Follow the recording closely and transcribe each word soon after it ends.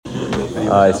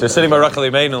So we're sitting by Rochel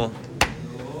and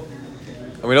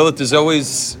we know that there's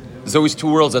always two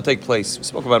worlds that take place. We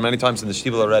spoke about it many times in the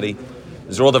Shtibel already.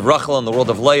 There's the world of Rochel and the world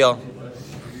of Leah,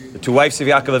 the two wives of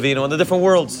Yaakov Avinu, and the different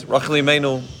worlds. Rochel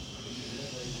Imenu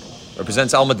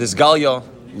represents Alma Disgalia,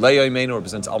 Leah Imenu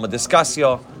represents Alma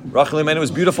Diskasya. Rochel Imenu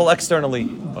is beautiful externally.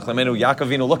 Rochel Imenu, Yaakov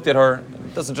Avinu looked at her.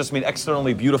 It doesn't just mean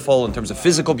externally beautiful in terms of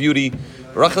physical beauty.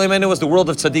 Rochel Imenu was the world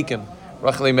of tzaddikim.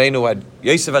 Rochel Imenu had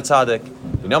Yosef HaTzadik,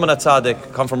 Binyamin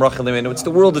HaTzadik, come from Rochel Imenu. It's the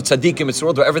world of tzaddikim. It's the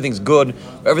world where everything's good,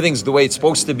 where everything's the way it's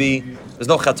supposed to be. There's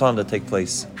no chatan to take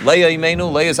place. Leah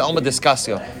Imenu, Leah is Alma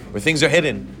Diskasya, where things are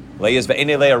hidden. Leah is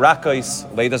Ve'ene Leah Rakos.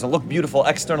 Leah doesn't look beautiful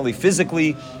externally,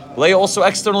 physically. Leah also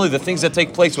externally, the things that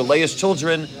take place with Leah's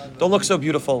children don't look so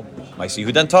beautiful. Maisi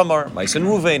Yehuda and Tamar, Maisi and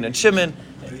Ruvain and Shimon.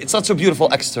 It's not so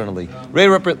beautiful externally.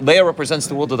 Leah represents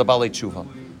the world of the Balei Tshuva.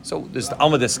 So there's the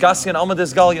Alma Diskasya and Alma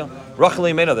Disgalia.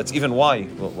 Rochel Imenu, that's even why.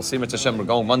 We'll see Mitzvah Hashem, we're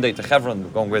going Monday to Kever, we're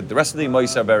going where the rest of the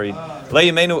Mois are buried. Rochel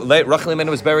Imenu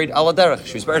was buried ala derech.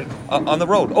 She was buried on the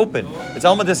road, open. It's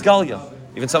Alma Disgalia.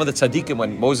 Even some of the tzaddikim,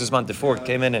 when Moses Montefort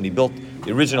came in and he built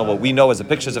the original, what we know as the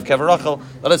pictures of Kever Rochel, a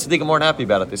lot of tzaddikim weren't happy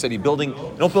about it. They said, you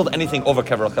don't build anything over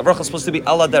Kever Rochel. Kever Rochel is supposed to be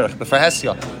ala derech, but for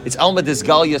Hesia, it's Alma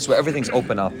Disgalia, where everything's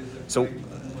open up. So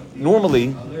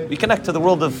normally, we connect to the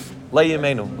world of Leah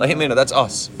Imenu. Leah Imenu, that's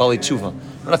us, Balei Tshuva.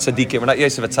 We're not tzaddikim, we're not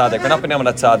Yosef HaTzadik, we're not Binyamin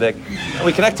HaTzadik. And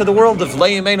we connect to the world of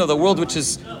Leah Imenu, the world which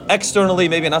is externally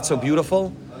maybe not so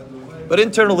beautiful, but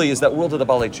internally is that world of the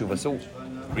Balei Tshuva. So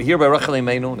we're here by Rochel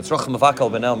Imenu, and it's Rochel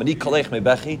Mavakal Benel, Meni Kolech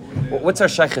Mebechi. What's our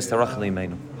shaykhis to Rochel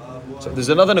Imenu? So there's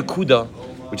another nakuda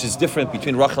which is different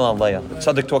between Rochel and Leah. The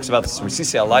Tzaddik talks about this in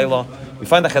Risisi Alayla. We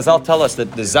find that Chazal tell us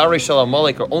that the Zarei Shel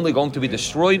Amalek are only going to be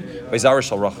destroyed by Zarei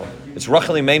Shel Rochel. It's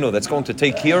Rochel Imenu that's going to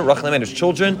take care, Rochel Imenu's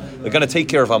children, they're going to take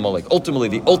care of Amalek. Ultimately,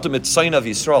 the ultimate sign of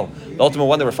Yisroel, the ultimate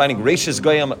one that we're finding, Reishes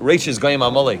Goyim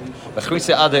Amalek.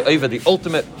 The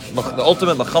ultimate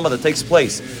Machama that takes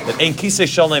place, that Ein Kisei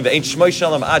Shalom, Ein Shmoi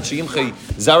Shalom, Ad Sheimchei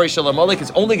Zarei Shel Amalek,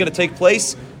 is only going to take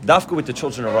place Dafka with the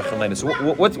children of Rochel Imenu. So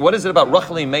what is it about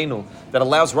Rochel Imenu that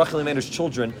allows Rochel Imenu's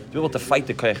children to be able to fight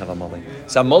the Koyach of Amalek?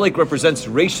 So Amalek represents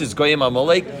Reishis Goyim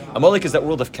Amalek. Amalek is that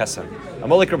world of Keser.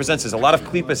 Amalek represents, there's a lot of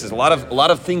klipas, there's a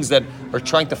lot of things that are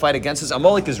trying to fight against us.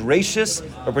 Amalek is Reishis,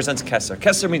 represents Keser.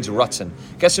 Keser means Ratzin.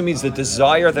 Keser means the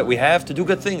desire that we have to do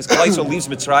good things. Klal Yisrael leaves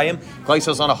Mitzrayim. Klal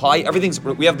Yisrael's on a high.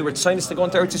 We have the Ritzinus to go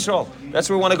into Eretz Yisrael. That's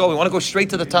where we want to go. We want to go straight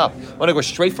to the top. We want to go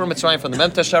straight from Mitzrayim, from the Mem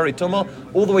Tashari Tumah,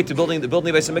 all the way to building the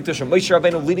Beis Hamikdash, from Moshe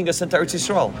Rabbeinu leading us into Eretz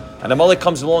Yisrael. And Amalek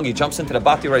comes along, he jumps into the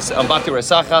Bati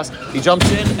Resachas, he jumps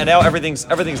in, and now everything's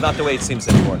not the way it seems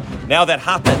anymore. Now that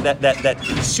happened, that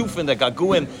Sufin, that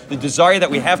Gaguim, the desire that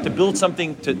we have to build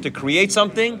something, to create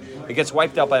something, it gets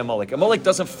wiped out by Amalek. Amalek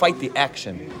doesn't fight the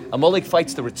action. Amalek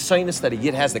fights the Ritzinus that a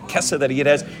Yid has, the Kesser that a Yid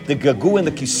has, the Gaguim,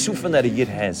 the Kisufin that a Yid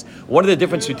has. One of the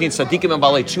differences between Tzaddikim and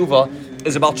Balei Tshuva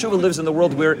is that Balei Tshuva lives in the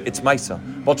world where it's Maisa.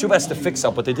 Balei Tshuva has to fix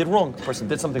up what they did wrong. The person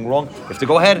did something wrong. You have to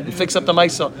go ahead and fix up the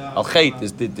Maisa. Al-Chait,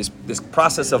 this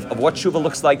process of what Tshuva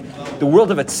looks like. The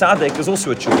world of a Tzaddik is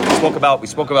also a Tshuva. We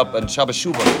spoke about in Shabbat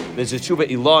Tshuva. There's a Tshuva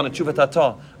Ilah and a Tshuva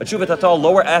Tata. A Tshuva Tata, a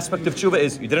lower aspect of Tshuva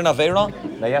is, you did an Aveira,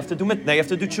 now you have to do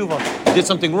Tshuva. You did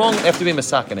something wrong, you have to be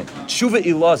Masak in it. Tshuva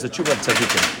Ilah is the Tshuva of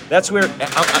Tzaddikim. That's where,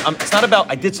 it's not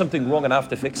about I did something wrong and I have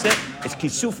to fix it. It's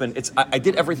Kisufin, I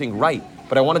did everything right,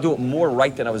 but I want to do it more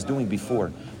right than I was doing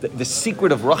before. The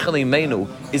secret of Rochel Imenu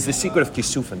is the secret of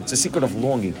Kisufin. It's a secret of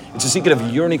longing. It's a secret of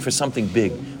yearning for something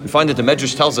big. We find that the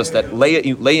Medrash tells us that Leah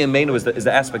Imenu is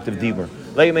the aspect of Dibur.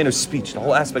 Leah Imenu is speech. The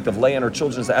whole aspect of Leah and her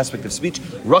children is the aspect of speech.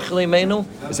 Rochel Imenu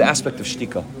is the aspect of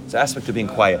Shtika. It's the aspect of being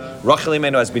quiet. Rochel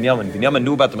Imenu has Binyamin. Binyamin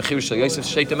knew about the Mechir Shel Yosef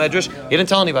Sheit Medrash. He didn't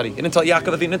tell anybody. He didn't tell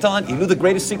Yaakov Avinu. He knew the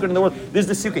greatest secret in the world. This is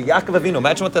the secret. Yaakov Avinu.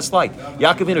 Imagine what that's like.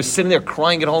 Yaakov Avinu is sitting there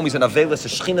crying at home. He's in Avelis. The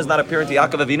Shechina is not appearing to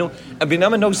Yaakov Avinu. And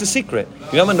Binyamin knows the secret.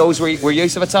 Binyamin knows where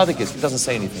Yosef HaTzadik is. He doesn't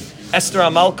say anything. Esther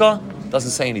Amalka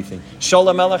doesn't say anything.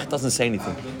 Sholem Melech doesn't say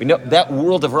anything. We know that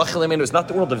world of Rochel Imenu is not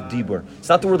the world of Dibur. It's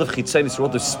not the world of Chitzain. It's the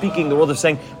world of speaking, the world of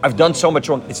saying, I've done so much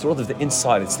wrong. It's the world of the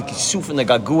inside. It's the Kisuf and the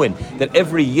Gaguin that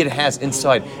every Yid has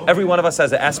inside. Every one of us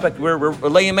has the aspect where we're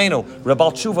Leah Imenu, we're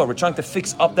Bal Tshuva, we're trying to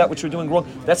fix up that which we're doing wrong.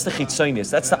 That's the Chitzainis.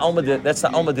 That's the Alma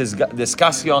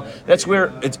Diskasya. That's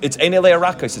where it's Ein Leah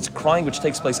Rakos. It's crying which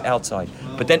takes place outside.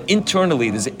 But then internally,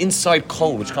 there's an inside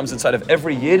kol which comes inside of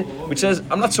every Yid, which says,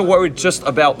 I'm not so worried just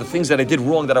about the things that I did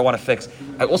wrong that I want to fix.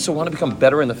 I also want to become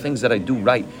better in the things that I do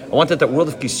right. I want that world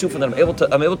of Kisuf, and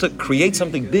that I'm able to create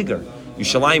something bigger.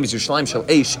 Yushalayim is Yushalayim Shel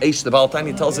Eish. Eish, the Baal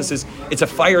Tanya tells us, it's a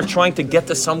fire trying to get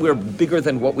to somewhere bigger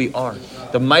than what we are.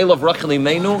 The mile of Rochel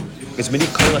Imenu is Meni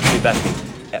Kolach Mibeti.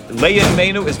 Leah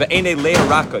Imenu is ve'ene Leah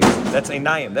Rakos. That's a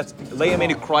nayim. That's Leah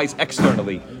Imenu cries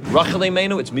externally. Rachel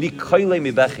Imenu, it's midi koile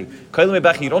mibechi. Koile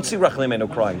mibechi. You don't see Rachel Imenu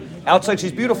crying. Outside,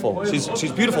 she's beautiful.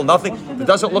 She's beautiful. Nothing. It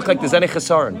doesn't look like there's any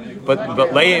chesaron.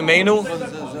 But Leah Imenu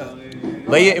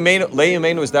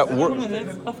is that word. It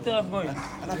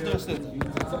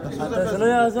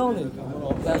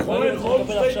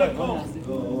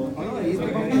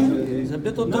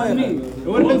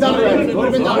would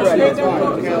have been done already.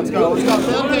 Okay, let's go. Let's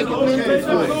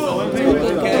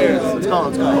go.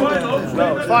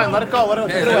 It's fine. Let it go. Let it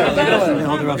go.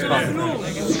 Hold the rough spot.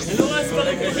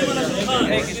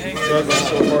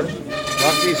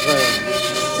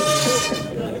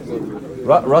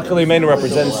 Rochel Imenu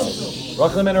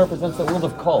represents the world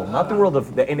of kol, not the world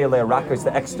of the Enei Leah Raka. It's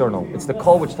the external. It's the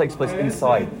kol which takes place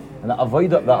inside. And the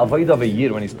avodah of a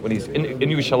yid when he's in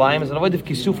Yerushalayim is an avodah of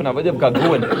kisuf and avodah of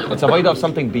gaguin. It's avodah of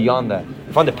something beyond that.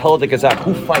 You find the Peled Gazak.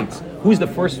 Who fights? Who's the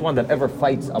first one that ever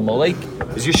fights Amalek?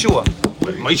 Is Yeshua.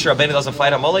 Moshe Rabbeinu doesn't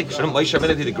fight Amalek. Shouldn't Moshe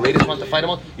Rabbeinu be the greatest one to fight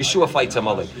Amalek? Yeshua fights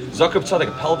Amalek. Zakrib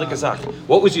Tzaddik, Peled Gazak.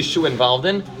 What was Yeshua involved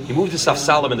in? He moved to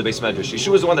Safsalim in the Beis Medrash.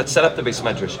 Yeshua is the one that set up the Beis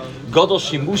Medrash. Gadol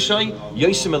Shimushai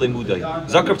Yosim Elimudai.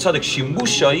 Zakrib Tzaddik,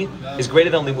 Shimushai is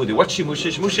greater than Limudai. What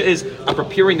Shimusha? Shimusha is I'm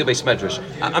preparing the Beis Medrash.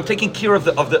 I'm taking care of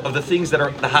the things that are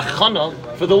the hachana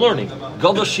for the learning.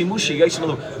 Gadol Shimusha Yosim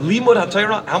Elimudai. Limud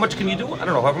HaTorah. How much can you do? I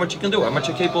don't know. However much you can do. How much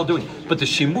you're capable of doing. But the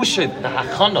Shimusha, the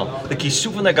hachana, the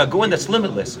kisuf and the gaguin, that's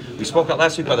limitless. We spoke out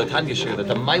last week about the Tanya Shir that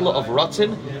the Maila of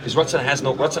Ratzin is Ratzin has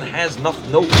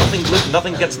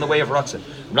nothing gets in the way of Ratzin.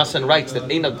 Ratzin writes that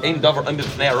Ein Davar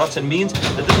Ratzin means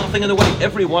that there's nothing in the way.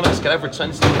 Every one of us can have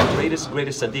Ritzanis to be the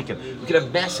greatest tzaddikim. We can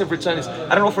have massive Ritzanis.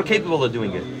 I don't know if we're capable of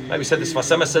doing it. Right? We said this.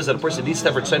 Vasema says that a person needs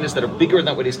to have Ritzanis that are bigger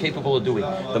than what he's capable of doing.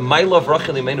 The Maila of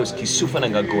Rochel Imenu is Kisufan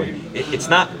and Gagoy. It's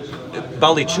not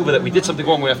Bali Tshuva that we did something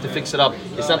wrong, we have to fix it up.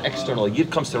 It's not external. Yid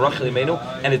comes to Rochel Imenu,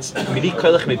 and it's Midi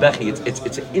Koilech Mibechi.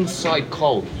 It's an inside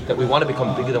call that we want to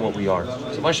become bigger than what we are.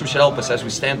 So Moshe should help us as we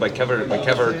stand by Kever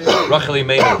Rochel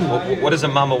Imenu. What does a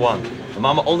mama want? A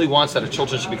mama only wants that her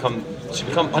children should become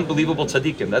unbelievable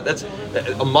tzaddikim. That's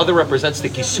a mother represents the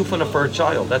kisufana for her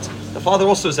child. That's the father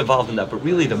also is involved in that, but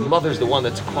really the mother's the one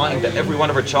that's crying that every one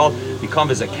of her child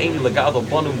become as a keni legado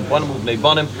banum bnei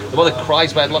banim. The mother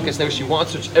cries bad luck as there. She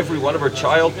wants every one of her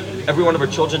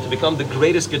children to become the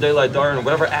greatest gedolei adar in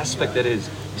whatever aspect it is.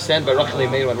 You stand by Rochel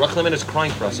Imenu, and Rochel Imenu is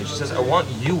crying for us, and she says, I want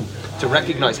you to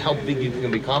recognize how big you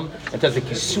can become, and to have the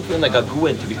kisufan and the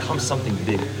gaguin to become something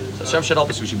big. So Hashem should help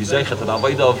us. We should be zeichet to the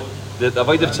avodah of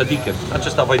tzaddikim, not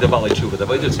just the avodah of Balei Tshuva, the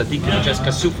avodah of tzaddikim, which has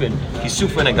kisufin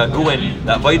and gaguin,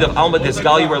 the avodah of alma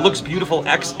desgali, where it looks beautiful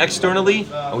externally,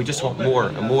 and we just want more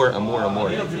and more and more and more.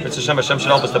 Hashem should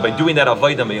help us that by doing that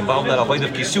avodah, may involve that avodah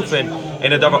of kisufin,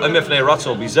 and the davar amifnei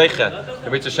ratzol be zeichet.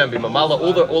 Hashem be mamala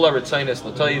all our ritzainis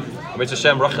l'toiv.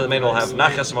 Hashem Rochel Imenu will have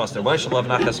nachas mas. The Rebbeinu will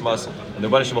have nachas mas, and the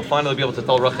Rebbeinu will finally be able to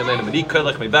tell Rochel Imenu Midi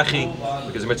Koilech Mibechi,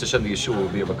 because Hashem the Yeshua will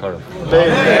be a bakarav.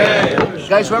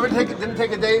 Guys, whoever didn't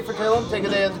take a day for Tehillim, take a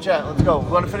day in the chat. Let's go.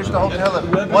 We want to finish the whole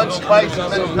Tehillim. One spike,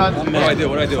 and then not. What do I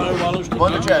do?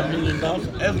 One in the chat.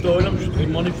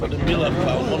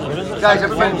 Guys,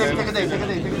 everybody take a day.